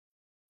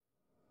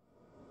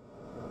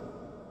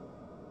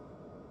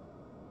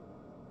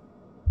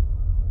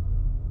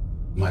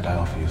Might I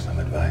offer you some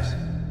advice?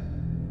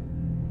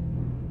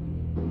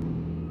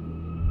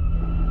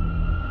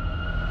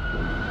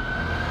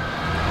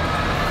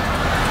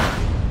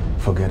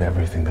 Forget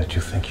everything that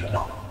you think you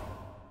know.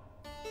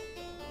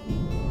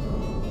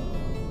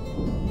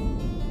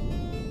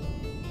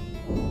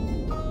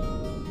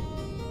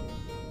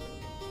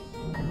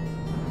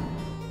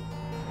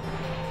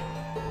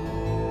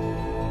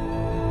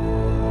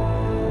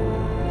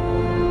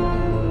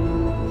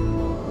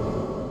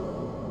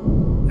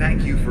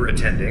 Thank you for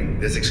attending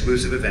this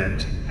exclusive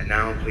event, and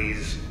now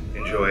please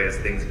enjoy as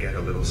things get a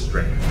little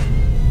strange.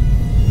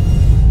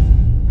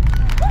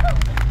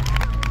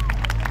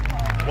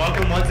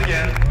 Welcome once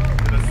again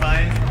to the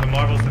Science of the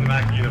Marvel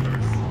Cinematic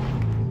Universe.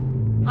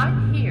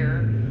 I'm here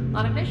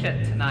on a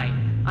mission tonight.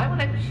 I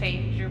want to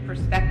change your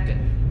perspective.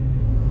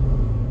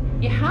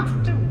 You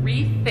have to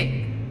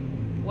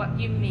rethink what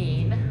you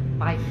mean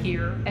by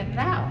here and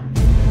now.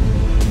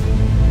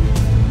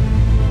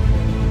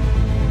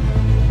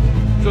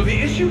 So the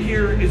issue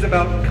here is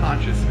about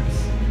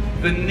consciousness,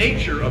 the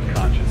nature of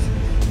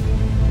consciousness.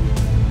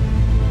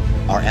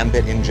 Our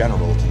ambit in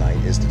general tonight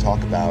is to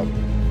talk about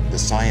the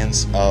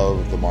science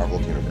of the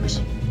Marvel Universe.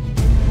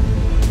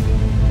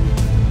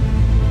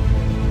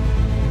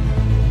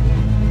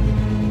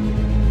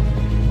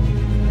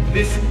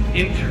 This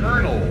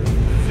internal,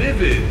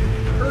 vivid,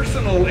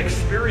 personal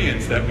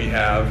experience that we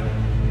have,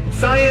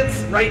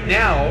 science right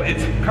now,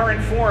 its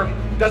current form,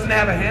 doesn't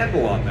have a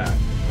handle on that.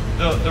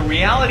 The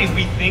reality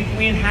we think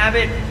we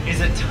inhabit is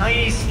a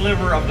tiny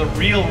sliver of the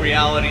real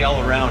reality all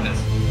around us.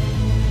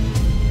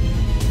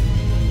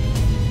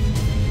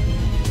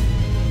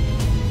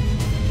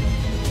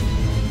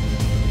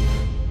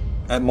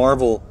 At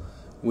Marvel,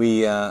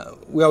 we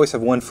always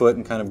have one foot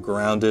in kind of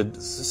grounded,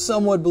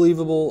 somewhat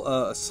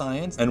believable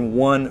science, and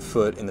one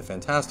foot in the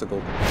fantastical.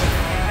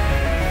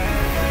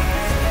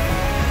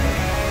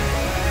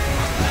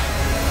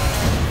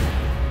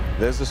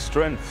 There's a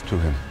strength to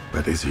him.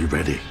 But is he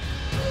ready?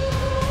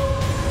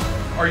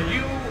 Are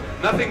you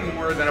nothing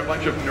more than a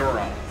bunch of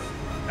neurons?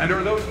 And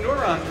are those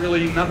neurons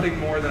really nothing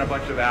more than a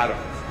bunch of atoms?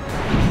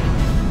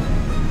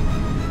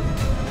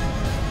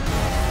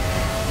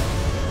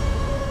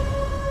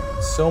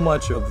 So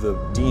much of the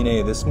DNA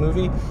of this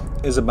movie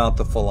is about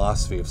the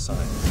philosophy of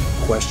science,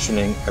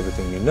 questioning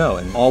everything you know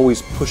and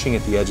always pushing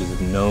at the edges of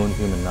known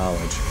human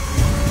knowledge.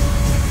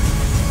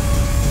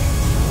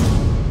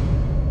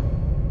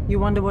 You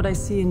wonder what I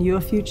see in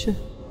your future?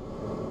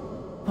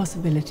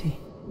 Possibility.